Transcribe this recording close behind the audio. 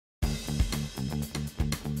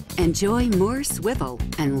Enjoy more swivel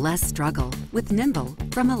and less struggle with Nimble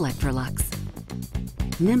from Electrolux.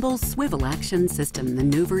 Nimble's swivel action system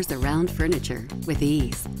maneuvers around furniture with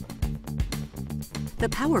ease. The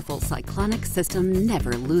powerful cyclonic system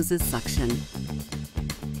never loses suction.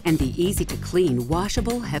 And the easy-to-clean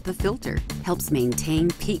washable HEPA filter helps maintain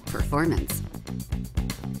peak performance.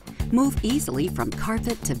 Move easily from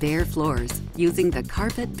carpet to bare floors using the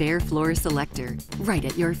Carpet Bare Floor Selector right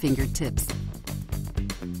at your fingertips.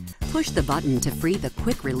 Push the button to free the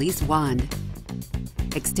quick-release wand,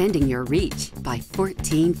 extending your reach by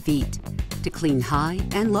 14 feet to clean high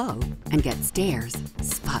and low and get stairs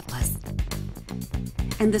spotless.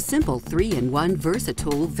 And the simple 3-in-1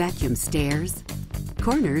 Versatool vacuum stairs,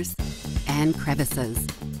 corners, and crevices.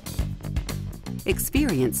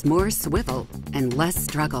 Experience more swivel and less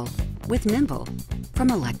struggle with Nimble from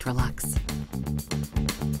Electrolux.